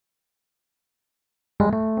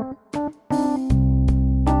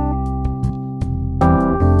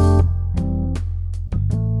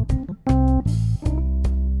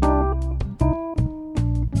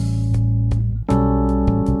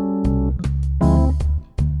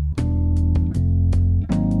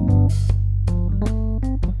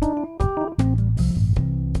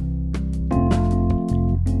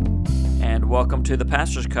Welcome to the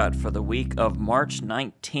Pastor's Cut for the week of March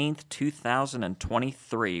 19th,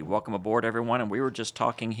 2023. Welcome aboard, everyone. And we were just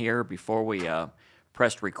talking here before we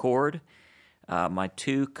pressed record. My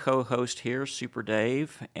two co-hosts here, Super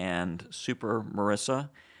Dave and Super Marissa,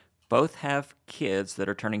 both have kids that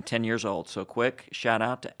are turning 10 years old. So quick shout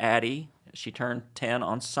out to Addie. She turned 10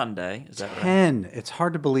 on Sunday. Is that right? 10. It's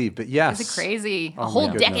hard to believe, but yes. It's crazy. Oh, a whole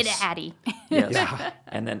my decade goodness. of Addie. Yes. Yeah.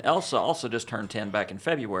 And then Elsa also just turned 10 back in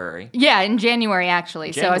February. Yeah, in January,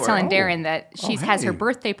 actually. So I was telling January. Darren that she Oh, has her hey.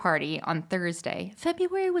 birthday party on Thursday.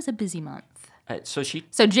 February was a busy month. So she...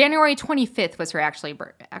 So January 25th was her actual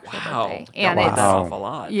birthday. Wow. And That it's, off a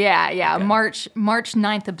lot. yeah. Okay. March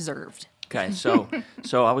 9th observed. Okay, so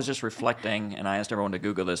I was just reflecting, and I asked everyone to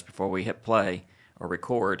Google this before we hit play or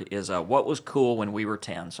record, is what was cool when we were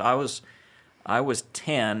 10. So I was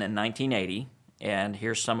 10 in 1980, and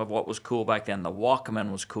here's some of what was cool back then. The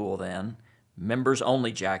Walkman was cool then.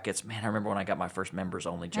 Members-only jackets. Man, I remember when I got my first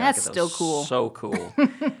members-only jacket. That's That still was cool. So cool.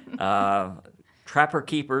 Trapper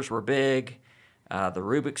Keepers were big. The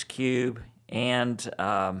Rubik's Cube, and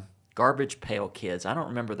Garbage Pail Kids. I don't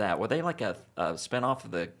remember that. Were they like a spinoff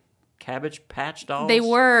of the Cabbage Patch Dolls? They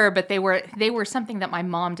were, but they were something that my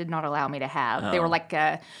mom did not allow me to have. They were like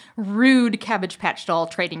rude Cabbage Patch Doll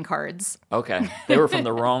trading cards. Okay. They were from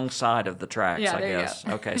the wrong side of the tracks, Yeah, I there you guess.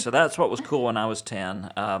 go. Okay, so that's what was cool when I was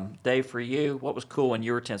 10. Dave, for you, what was cool when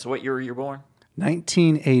you were 10? So what year were you born?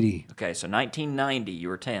 1980. Okay, so 1990, you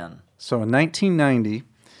were 10. So in 1990,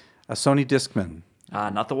 a Sony Discman.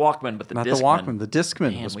 Not the Walkman, but the Not Discman. the Walkman. The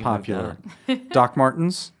Discman Man, was we popular. moved Doc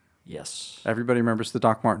Martens. Yes. Everybody remembers the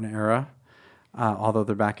Doc Marten era, although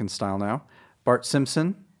they're back in style now. Bart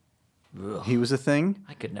Simpson. Ugh. He was a thing.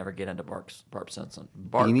 I could never get into Barb Simpson.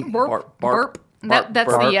 Beanie- Burp. That's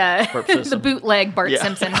Burp the Simpson. bootleg Bart Yeah.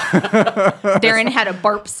 Simpson. Darren had a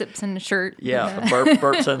Barp Simpson shirt. Yeah,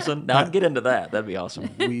 Burp Simpson. Now I'd get into that. That'd be awesome.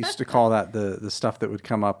 We used to call that the stuff that would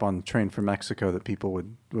come up on the train from Mexico that people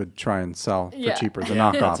would try and sell for Yeah. cheaper, the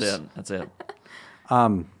Yeah, knockoffs. That's it.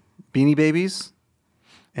 Beanie Babies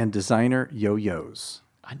and designer yo-yos.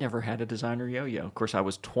 I never had a designer yo-yo. Of course, I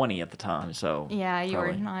was 20 at the time, so... Yeah, you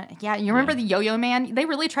probably. were not. Yeah, you remember the Yo-Yo Man? They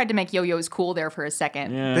really tried to make yo-yos cool there for a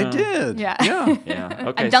second. Yeah. They did. Yeah. Yeah. Yeah,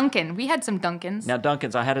 okay. A Duncan. We had some Duncans. Now,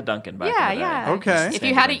 Dunkin's, I had a Dunkin' back Yeah, in the day. yeah. Okay. If Same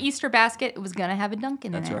you had an thing. Easter basket, it was gonna have a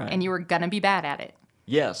Duncan That's in it, right. and you were gonna be bad at it.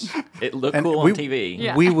 Yes, it looked And cool we- on TV.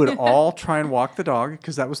 Yeah. We would all try and walk the dog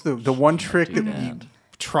because that was the one trick do that you that.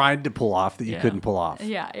 tried to pull off that you Yeah. couldn't pull off.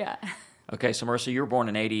 Yeah. Okay, so Marissa, you were born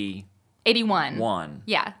in 81. 81.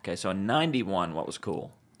 Yeah. Okay, so in 91, what was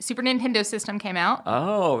cool? Super Nintendo system came out,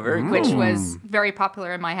 Oh, very cool. which was very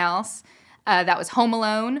popular in my house. That was Home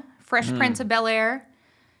Alone, Fresh Prince of Bel-Air,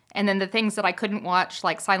 and then the things that I couldn't watch,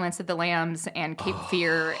 like Silence of the Lambs and Cape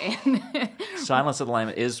Fear. And Silence of the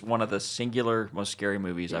Lambs is one of the singular most scary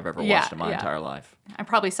movies I've ever Yeah, watched in my yeah. entire life. I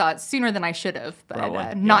probably saw it sooner than I should have, but Probably,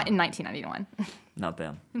 not yeah. in 1991. Not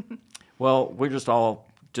then. Well, we're just all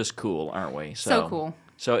just cool, aren't we? So cool.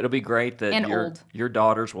 So it'll be great that And old. your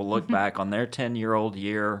daughters will look back on their 10-year-old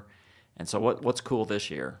year. And so what's cool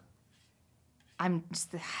this year? I'm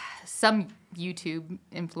just some YouTube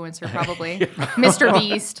influencer probably, Mr.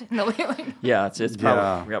 Beast. No, Yeah, it's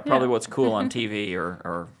Yeah. probably what's cool on TV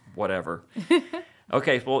or whatever.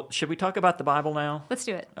 Okay, well, should we talk about the Bible now? Let's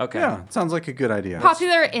do it. Okay. Yeah, sounds like a good idea.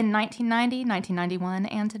 Popular in 1990, 1991,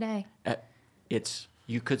 and today.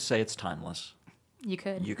 You could say it's timeless. You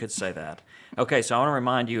could. You could say that. Okay, so I want to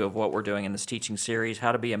remind you of what we're doing in this teaching series,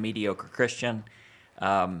 How to Be a Mediocre Christian.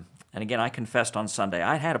 And again, I confessed on Sunday.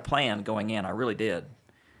 I had a plan going in, I really did,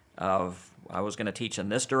 of I was going to teach in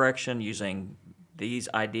this direction using these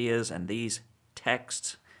ideas and these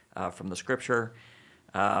texts from the Scripture.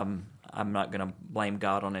 I'm not going to blame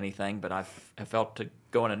God on anything, but I felt to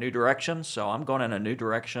go in a new direction, so I'm going in a new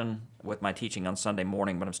direction with my teaching on Sunday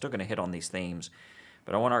morning, but I'm still going to hit on these themes.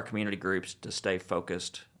 But I want our community groups to stay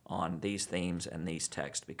focused on these themes and these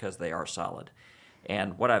texts because they are solid.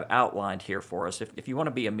 And what I've outlined here for us, if you want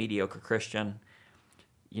to be a mediocre Christian,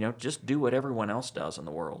 just do what everyone else does in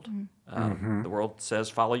the world. The world says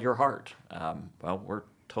follow your heart. Well, we're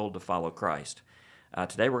told to follow Christ.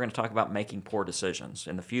 Today we're going to talk about making poor decisions.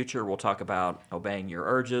 In the future, we'll talk about obeying your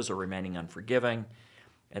urges or remaining unforgiving.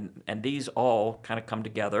 And these all kind of come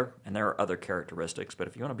together, and there are other characteristics, but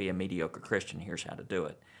if you want to be a mediocre Christian, here's how to do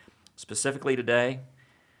it. Specifically today,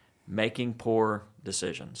 making poor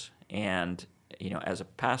decisions. And, as a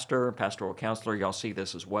pastor, pastoral counselor, y'all see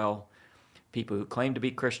this as well. People who claim to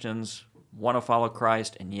be Christians want to follow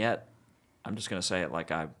Christ, and yet, I'm just going to say it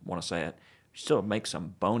like I want to say it, still make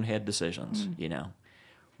some bonehead decisions,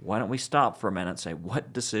 Why don't we stop for a minute and say,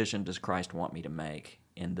 what decision does Christ want me to make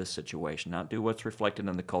in this situation? Not do what's reflected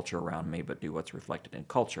in the culture around me, but do what's reflected in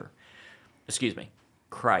culture. Excuse me,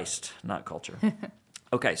 Christ, not culture.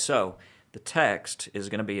 Okay, so the text is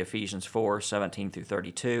going to be Ephesians 4, 17 through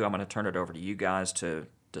 32. I'm going to turn it over to you guys to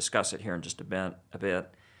discuss it here in just a bit.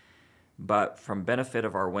 But from benefit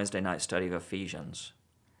of our Wednesday night study of Ephesians,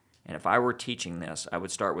 and if I were teaching this, I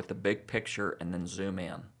would start with the big picture and then zoom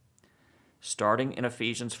in. Starting in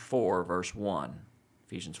Ephesians 4, verse 1,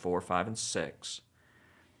 Ephesians 4, 5, and 6,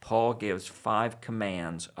 Paul gives 5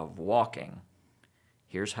 commands of walking.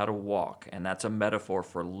 Here's how to walk, and that's a metaphor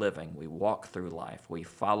for living. We walk through life. We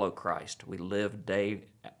follow Christ. We live day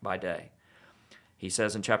by day. He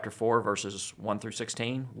says in chapter 4, verses 1 through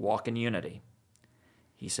 16, walk in unity.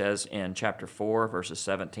 He says in chapter 4, verses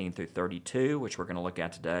 17 through 32, which we're going to look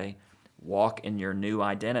at today, walk in your new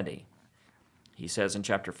identity. He says in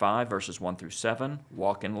chapter 5, verses 1 through 7,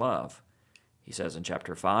 walk in love. He says in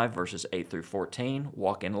chapter 5, verses 8 through 14,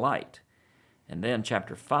 walk in light. And then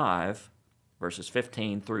chapter 5, verses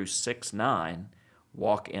 15 through 6-9,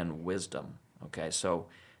 walk in wisdom. Okay, so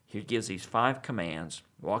he gives these 5 commands: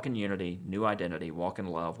 walk in unity, new identity, walk in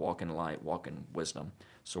love, walk in light, walk in wisdom.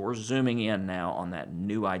 So we're zooming in now on that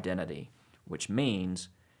new identity, which means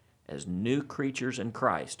as new creatures in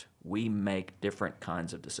Christ, we make different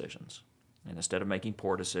kinds of decisions. And instead of making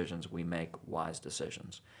poor decisions, we make wise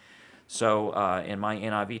decisions. So in my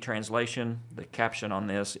NIV translation, the caption on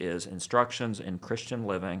this is Instructions in Christian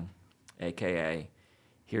Living, a.k.a.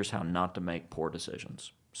 here's how not to make poor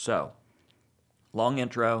decisions. So, long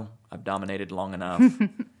intro. I've dominated long enough.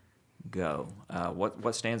 Go.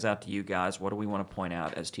 What stands out to you guys? What do we want to point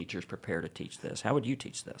out as teachers prepare to teach this? How would you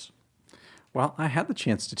teach this? Well, I had the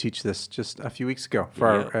chance to teach this just a few weeks ago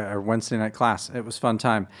for our Wednesday night class. It was a fun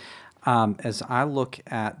time. As I look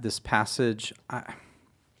at this passage,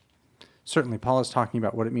 certainly Paul is talking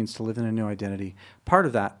about what it means to live in a new identity. Part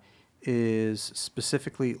of that is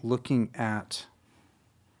specifically looking at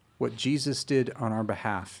what Jesus did on our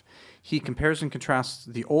behalf. He compares and contrasts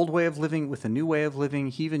the old way of living with a new way of living.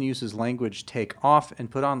 He even uses language, take off and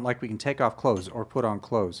put on, like we can take off clothes or put on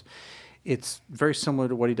clothes. It's very similar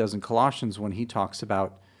to what he does in Colossians when he talks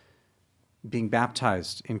about being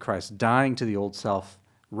baptized in Christ, dying to the old self,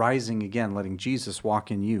 rising again, letting Jesus walk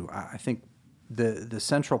in you. I think the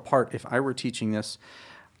central part, if I were teaching this,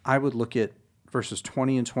 I would look at verses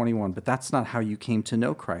 20 and 21, but that's not how you came to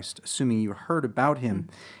know Christ, assuming you heard about him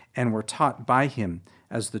and were taught by him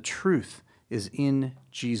as the truth is in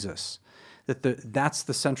Jesus. That's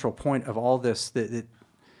the central point of all this, that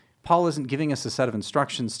Paul isn't giving us a set of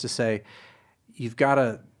instructions to say, you've got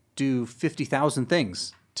to do 50,000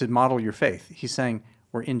 things to model your faith. He's saying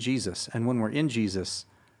we're in Jesus, and when we're in Jesus,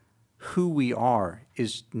 who we are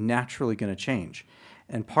is naturally going to change.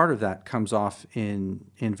 And part of that comes off in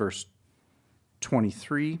verse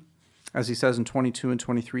 23, as he says in 22 and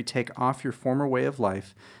 23, take off your former way of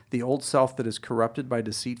life, the old self that is corrupted by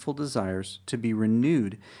deceitful desires, to be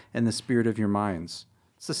renewed in the spirit of your minds.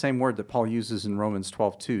 It's the same word that Paul uses in Romans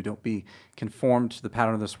 12:2. Don't be conformed to the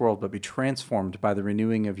pattern of this world, but be transformed by the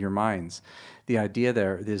renewing of your minds. The idea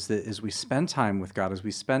there is that as we spend time with God, as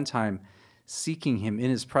we spend time seeking him in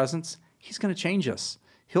his presence, he's going to change us.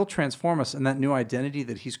 He'll transform us, and that new identity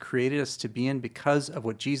that he's created us to be in because of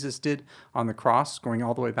what Jesus did on the cross, going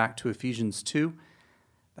all the way back to Ephesians 2,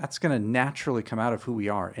 that's going to naturally come out of who we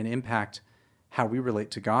are and impact how we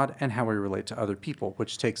relate to God and how we relate to other people,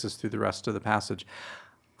 which takes us through the rest of the passage.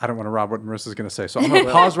 I don't want to rob what Marissa's going to say, so I'm going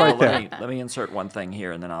to pause right there. Let me insert one thing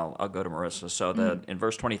here, and then I'll go to Marissa. So in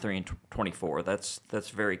verse 23 and 24, that's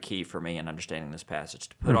very key for me in understanding this passage.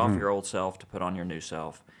 To put off your old self, to put on your new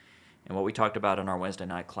self. And what we talked about in our Wednesday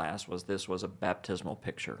night class was this was a baptismal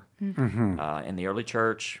picture. In the early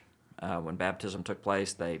church, when baptism took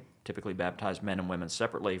place, they typically baptized men and women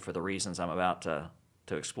separately for the reasons I'm about to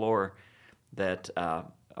explore, that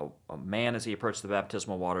a man, as he approached the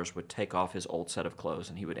baptismal waters, would take off his old set of clothes,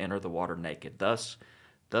 and he would enter the water naked. Thus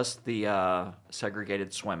the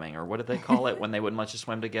segregated swimming, or what did they call it when they wouldn't let you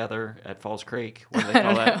swim together at Falls Creek? What do they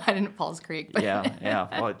call that? I didn't Falls Creek. But Yeah.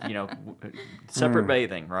 Well, separate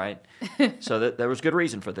bathing, right? So there was good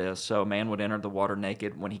reason for this. So a man would enter the water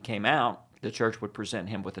naked. When he came out, the church would present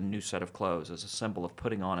him with a new set of clothes as a symbol of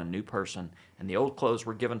putting on a new person, and the old clothes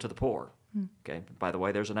were given to the poor. Okay. By the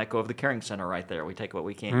way, there's an echo of the Caring Center right there. We take what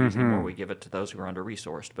we can't use anymore, we give it to those who are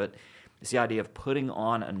under-resourced. But it's the idea of putting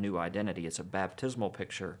on a new identity. It's a baptismal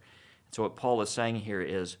picture. So what Paul is saying here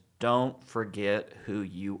is, don't forget who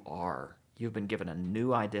you are. You've been given a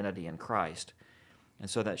new identity in Christ, and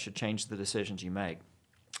so that should change the decisions you make.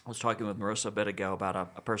 I was talking with Marissa a bit ago about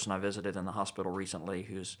a person I visited in the hospital recently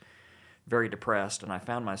who's very depressed, and I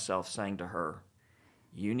found myself saying to her,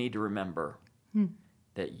 you need to remember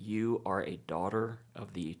that you are a daughter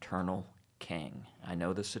of the eternal King. I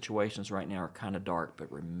know the situations right now are kind of dark,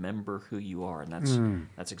 but remember who you are, and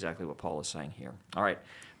that's exactly what Paul is saying here. All right,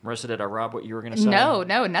 Marissa, did I rob what you were going to say? No,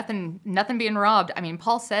 nothing being robbed. I mean,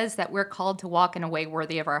 Paul says that we're called to walk in a way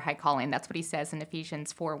worthy of our high calling. That's what he says in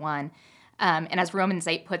Ephesians 4:1. And as Romans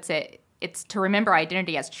 8 puts it, it's to remember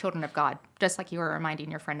identity as children of God, just like you were reminding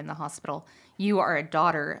your friend in the hospital. You are a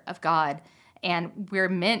daughter of God. And we're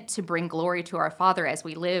meant to bring glory to our Father as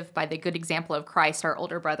we live by the good example of Christ, our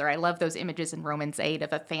older brother. I love those images in Romans 8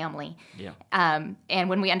 of a family. Yeah. And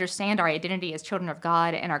when we understand our identity as children of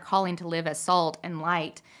God and our calling to live as salt and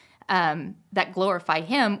light that glorify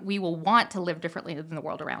Him, we will want to live differently than the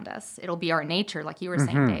world around us. It'll be our nature, like you were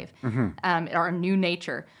saying, Dave. Our new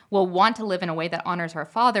nature. We'll want to live in a way that honors our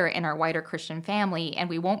Father and our wider Christian family, and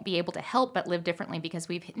we won't be able to help but live differently because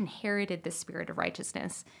we've inherited this spirit of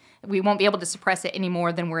righteousness. We won't be able to suppress it any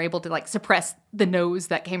more than we're able to like suppress the nose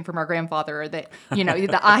that came from our grandfather or that,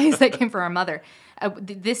 the eyes that came from our mother.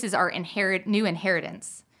 This is our new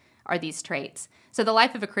inheritance, are these traits. So the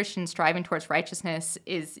life of a Christian striving towards righteousness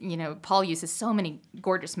is, Paul uses so many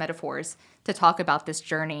gorgeous metaphors to talk about this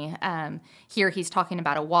journey. Here he's talking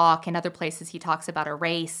about a walk. In other places he talks about a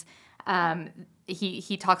race.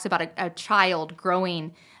 He talks about a child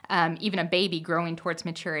growing, even a baby growing towards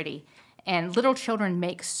maturity. And little children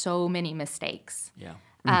make so many mistakes. Yeah.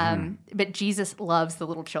 But Jesus loves the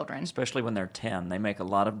little children. Especially when they're 10. They make a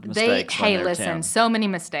lot of mistakes when they're 10. So many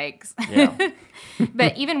mistakes. Yeah.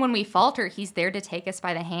 But even when we falter, He's there to take us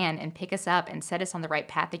by the hand and pick us up and set us on the right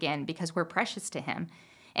path again because we're precious to Him.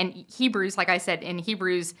 And Hebrews, like I said, in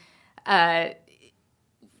Hebrews, the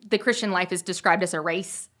Christian life is described as a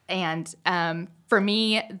race. And for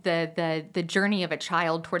me, the journey of a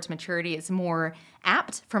child towards maturity is more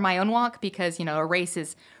apt for my own walk because, a race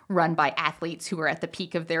is run by athletes who are at the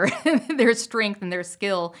peak of their their strength and their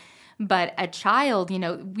skill. But a child,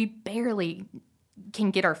 we barely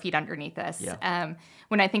can get our feet underneath us. Yeah.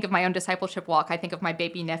 When I think of my own discipleship walk, I think of my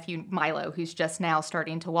baby nephew, Milo, who's just now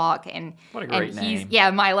starting to walk. And what a great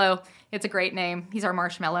name. Milo. It's a great name. He's our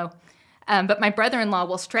marshmallow. But my brother-in-law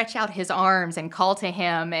will stretch out his arms and call to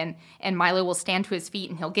him, and Milo will stand to his feet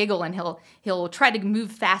and he'll giggle and he'll try to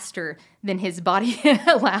move faster than his body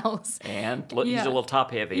allows. And he's a little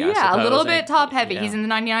top heavy. I suppose. A little bit top heavy. Yeah. He's in the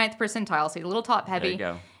 99th percentile, so he's a little top heavy.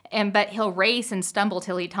 There you go. But he'll race and stumble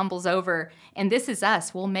till he tumbles over. And this is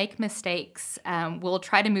us. We'll make mistakes. We'll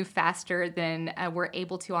try to move faster than we're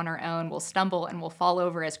able to on our own. We'll stumble and we'll fall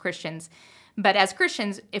over as Christians. But as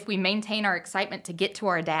Christians, if we maintain our excitement to get to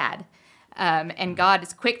our dad, and God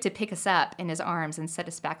is quick to pick us up in His arms and set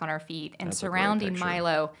us back on our feet. And surrounding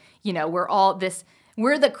Milo,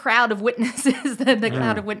 we're the crowd of witnesses, the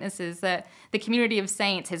cloud of witnesses, the community of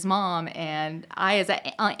saints, his mom, and I as an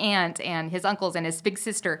aunt, and his uncles and his big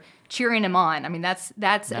sister cheering him on. I mean, that's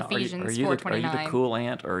now, Ephesians 4:29. Are you the cool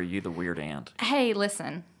aunt or are you the weird aunt? Hey,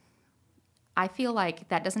 listen. I feel like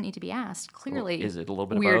that doesn't need to be asked. Clearly, well, is it a little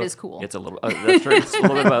bit weird of both? is cool. It's a little. That's true. It's a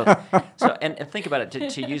little bit of both. So, and think about it.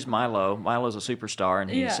 To use Milo, Milo's a superstar,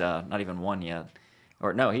 and he's not even one yet.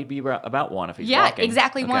 Or no, he'd be about one if he's walking. Yeah,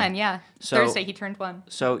 exactly okay. One. Yeah. So, Thursday he turned one.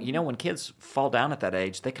 So when kids fall down at that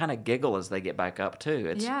age, they kind of giggle as they get back up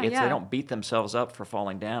too. They don't beat themselves up for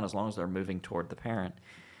falling down as long as they're moving toward the parent.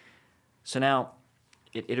 So now.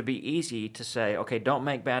 It'd be easy to say, okay, don't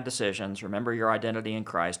make bad decisions. Remember your identity in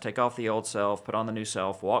Christ. Take off the old self, put on the new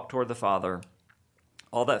self, walk toward the Father.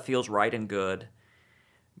 All that feels right and good,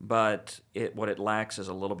 but what it lacks is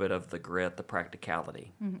a little bit of the grit, the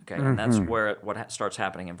practicality. Okay, and that's where what starts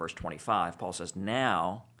happening in verse 25. Paul says,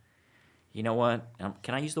 now, you know what?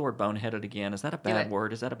 Can I use the word boneheaded again? Is that a bad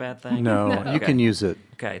word? Is that a bad thing? No, okay. You can use it.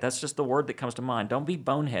 Okay, that's just the word that comes to mind. Don't be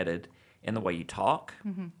boneheaded in the way you talk.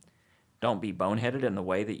 Don't be boneheaded in the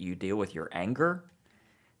way that you deal with your anger.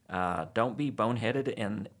 Don't be boneheaded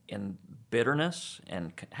in bitterness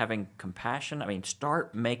and having compassion. I mean,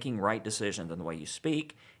 start making right decisions in the way you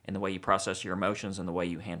speak, in the way you process your emotions, and the way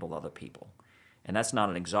you handle other people. And that's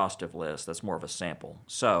not an exhaustive list. That's more of a sample.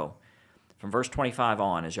 So, from verse 25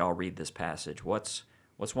 on, as y'all read this passage, what's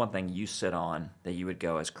what's one thing you sit on that you would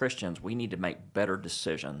go, as Christians, we need to make better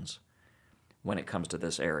decisions when it comes to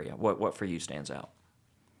this area? What for you stands out?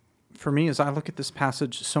 For me, as I look at this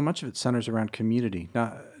passage, so much of it centers around community.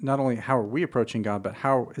 Not only how are we approaching God, but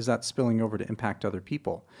how is that spilling over to impact other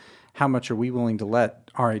people? How much are we willing to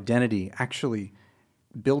let our identity actually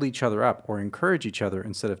build each other up or encourage each other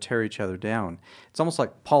instead of tear each other down? It's almost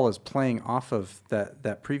like Paul is playing off of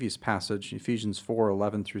that previous passage, Ephesians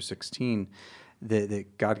 4:11 through 16,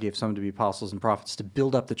 that God gave some to be apostles and prophets to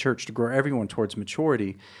build up the church, to grow everyone towards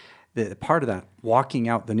maturity. The part of that, walking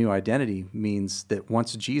out the new identity, means that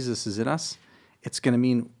once Jesus is in us, it's going to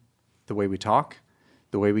mean the way we talk,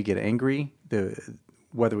 the way we get angry,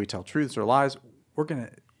 whether we tell truths or lies.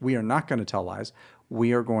 We are not going to tell lies.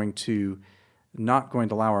 We are not going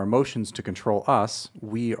to allow our emotions to control us.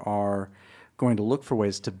 We are going to look for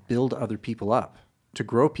ways to build other people up, to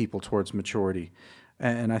grow people towards maturity.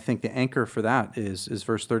 And I think the anchor for that is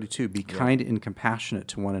verse 32, be kind and compassionate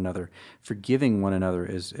to one another, forgiving one another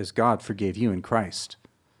as God forgave you in Christ.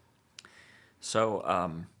 So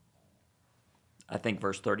I think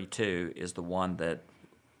verse 32 is the one that,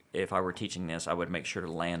 if I were teaching this, I would make sure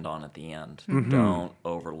to land on at the end. Mm-hmm. Don't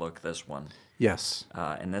overlook this one. Yes.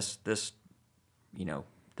 And this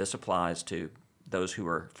applies to those who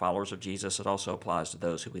are followers of Jesus. It also applies to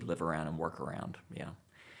those who we live around and work around. Yeah.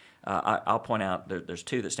 I'll point out, there's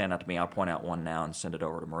two that stand out to me. I'll point out one now and send it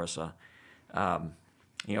over to Marissa.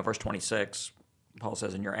 Verse 26, Paul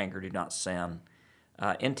says, in your anger do not sin.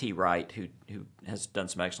 N.T. Wright, who has done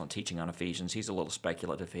some excellent teaching on Ephesians, he's a little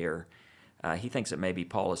speculative here. He thinks that maybe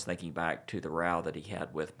Paul is thinking back to the row that he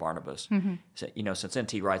had with Barnabas. Mm-hmm. So, since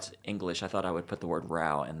N.T. Wright's English, I thought I would put the word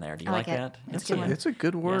row in there. Do you like that? It's a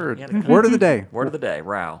good word. Yeah, word of the day. Word of the day,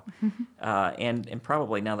 row. And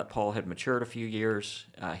probably now that Paul had matured a few years,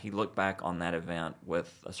 he looked back on that event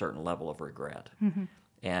with a certain level of regret. Mm-hmm.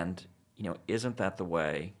 And, isn't that the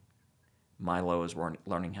way Milo is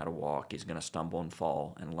learning how to walk? He's going to stumble and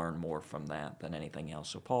fall and learn more from that than anything else.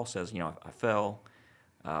 So Paul says, I fell.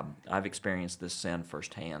 I've experienced this sin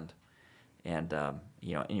firsthand, and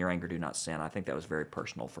in your anger do not sin. I think that was very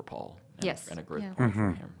personal for Paul. And a great point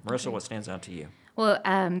for him. Marissa, what stands out to you? Well,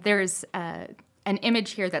 there's an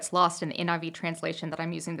image here that's lost in the NIV translation that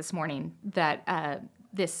I'm using this morning, that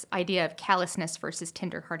this idea of callousness versus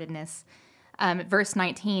tenderheartedness. Verse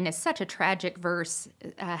 19 is such a tragic verse.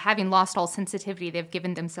 Having lost all sensitivity, they've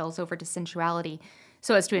given themselves over to sensuality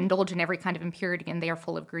so as to indulge in every kind of impurity, and they are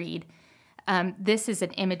full of greed. This is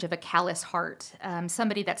an image of a callous heart,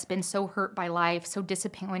 somebody that's been so hurt by life, so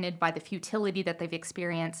disappointed by the futility that they've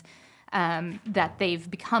experienced, that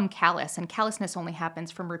they've become callous, and callousness only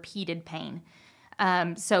happens from repeated pain.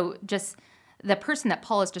 So just the person that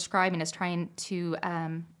Paul is describing is trying to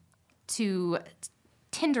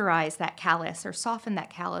tenderize that callous or soften that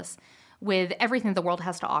callous with everything the world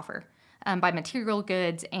has to offer. By material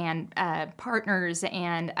goods and partners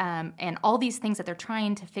and all these things that they're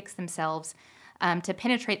trying to fix themselves to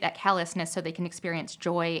penetrate that callousness so they can experience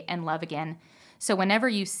joy and love again. So whenever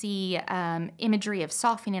you see imagery of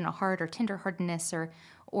softening a heart or tenderheartedness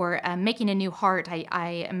or making a new heart,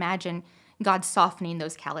 I imagine God softening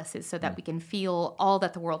those calluses so that we can feel all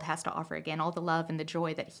that the world has to offer again, all the love and the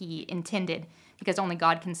joy that he intended, because only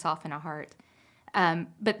God can soften a heart.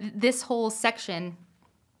 But this whole section,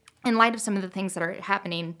 in light of some of the things that are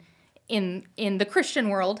happening in the Christian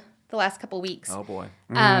world the last couple of weeks. Oh, boy.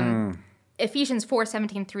 Ephesians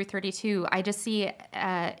 4:17 through 32, I just see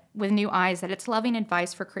with new eyes that it's loving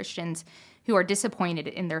advice for Christians who are disappointed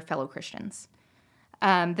in their fellow Christians.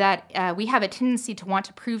 That we have a tendency to want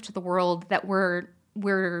to prove to the world that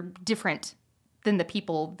we're different than the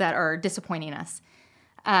people that are disappointing us.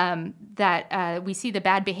 That we see the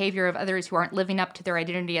bad behavior of others who aren't living up to their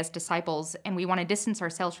identity as disciples, and we want to distance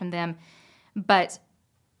ourselves from them. But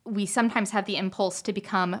we sometimes have the impulse to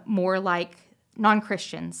become more like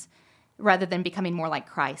non-Christians rather than becoming more like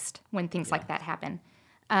Christ when things like that happen.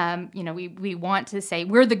 We want to say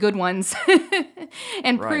we're the good ones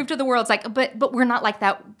and prove to the world, it's like, but we're not like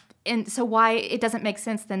that. And so why it doesn't make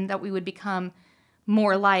sense then that we would become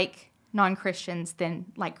more like non-Christians than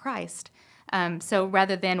like Christ. So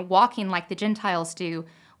rather than walking like the Gentiles do,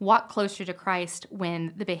 walk closer to Christ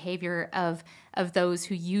when the behavior of those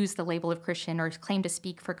who use the label of Christian or claim to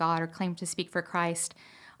speak for God or claim to speak for Christ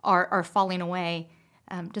are falling away.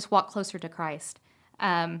 Just walk closer to Christ.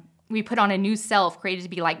 We put on a new self created to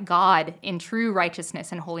be like God in true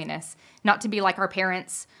righteousness and holiness, not to be like our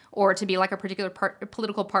parents or to be like a particular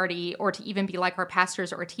political party or to even be like our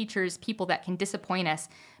pastors or teachers, people that can disappoint us,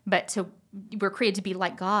 but we're created to be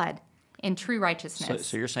like God in true righteousness.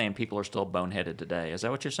 So you're saying people are still boneheaded today. Is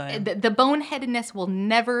that what you're saying? The boneheadedness will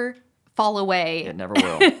never fall away. It never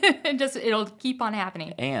will. It'll keep on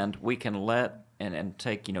happening. And we can let and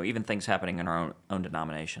take, even things happening in our own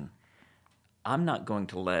denomination. I'm not going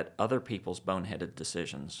to let other people's boneheaded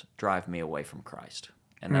decisions drive me away from Christ.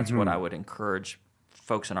 And that's what I would encourage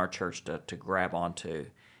folks in our church to grab onto.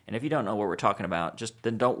 And if you don't know what we're talking about,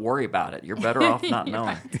 then don't worry about it. You're better off not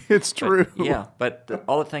knowing. It's true. But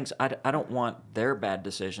all the things, I don't want their bad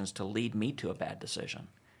decisions to lead me to a bad decision.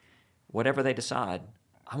 Whatever they decide,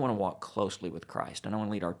 I want to walk closely with Christ, and I want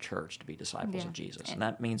to lead our church to be disciples of Jesus. And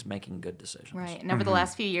that means making good decisions. Right. And over the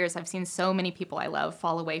last few years, I've seen so many people I love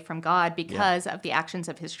fall away from God because of the actions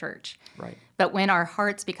of his church. Right. But when our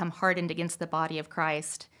hearts become hardened against the body of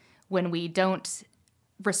Christ, when we don't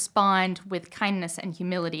respond with kindness and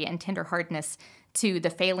humility and tenderheartedness to the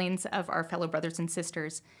failings of our fellow brothers and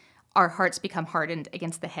sisters, our hearts become hardened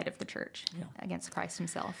against the head of the church, against Christ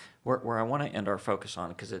himself. Where I want to end our focus on,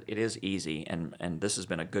 because it is easy, and this has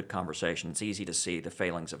been a good conversation, it's easy to see the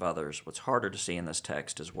failings of others. What's harder to see in this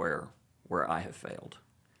text is where I have failed.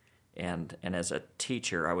 And as a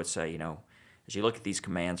teacher, I would say, as you look at these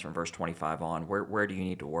commands from verse 25 on, where do you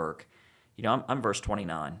need to work? I'm verse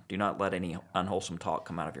 29. Do not let any unwholesome talk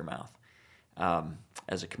come out of your mouth.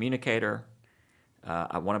 As a communicator,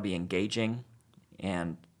 I want to be engaging,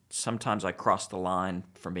 and sometimes I cross the line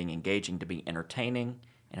from being engaging to be entertaining.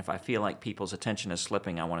 And if I feel like people's attention is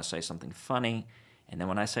slipping, I want to say something funny. And then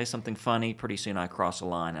when I say something funny, pretty soon I cross a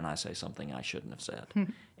line and I say something I shouldn't have said.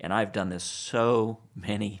 And I've done this so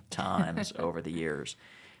many times over the years,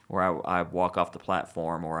 where I walk off the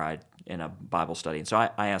platform or in a Bible study. And so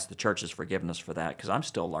I ask the church's forgiveness for that, because I'm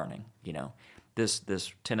still learning,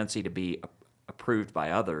 this tendency to be approved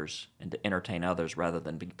by others and to entertain others rather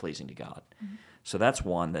than be pleasing to God. Mm-hmm. So that's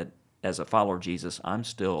one that, as a follower of Jesus, I'm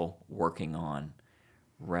still working on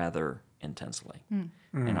rather intensely.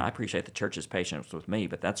 Mm-hmm. And I appreciate the church's patience with me,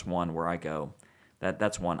 but that's one where I go,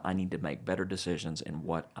 that's one I need to make better decisions in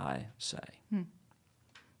what I say. Mm.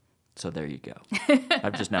 So there you go.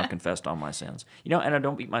 I've just now confessed all my sins. And I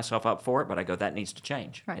don't beat myself up for it, but I go, that needs to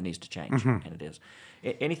change. Right. It needs to change, and it is.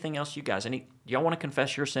 Anything else, you guys? Do y'all want to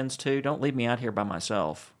confess your sins too? Don't leave me out here by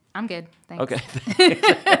myself. I'm good. Thanks. Okay.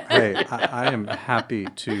 Hey, I am happy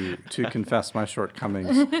to confess my shortcomings.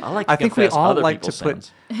 I think we all like to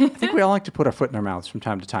put. I think we all like to put our foot in our mouths from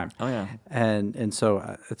time to time. Oh yeah. And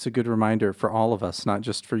so it's a good reminder for all of us, not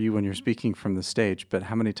just for you when you're speaking from the stage, but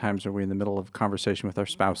how many times are we in the middle of a conversation with our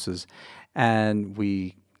spouses, and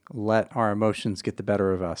we let our emotions get the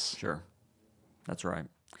better of us? Sure, that's right.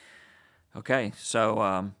 Okay,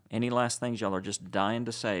 so any last things y'all are just dying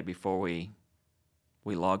to say before we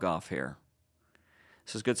log off here?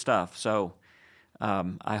 This is good stuff. So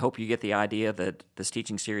I hope you get the idea that this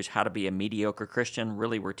teaching series, How to Be a Mediocre Christian,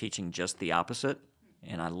 really we're teaching just the opposite.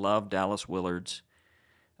 And I love Dallas Willard's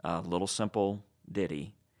little simple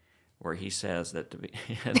ditty where he says that to be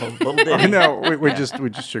a little ditty. I know, we just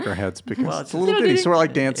shook our heads because it's a little ditty, so we're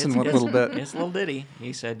like dancing a little bit. It's a little ditty.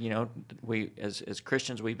 He said, we as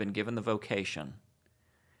Christians, we've been given the vocation,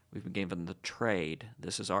 we've been given the trade.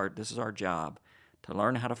 This is our job, to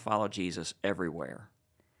learn how to follow Jesus everywhere,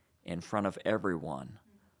 in front of everyone,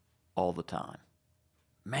 all the time.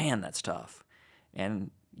 Man, that's tough. And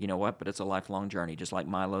you know what? But it's a lifelong journey. Just like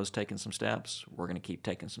Milo's taking some steps, we're going to keep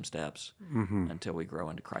taking some steps until we grow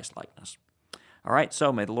into Christ-likeness. All right,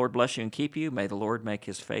 so may the Lord bless you and keep you. May the Lord make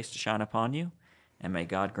his face to shine upon you, and may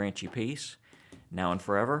God grant you peace, now and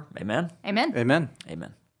forever. Amen? Amen. Amen.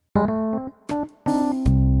 Amen.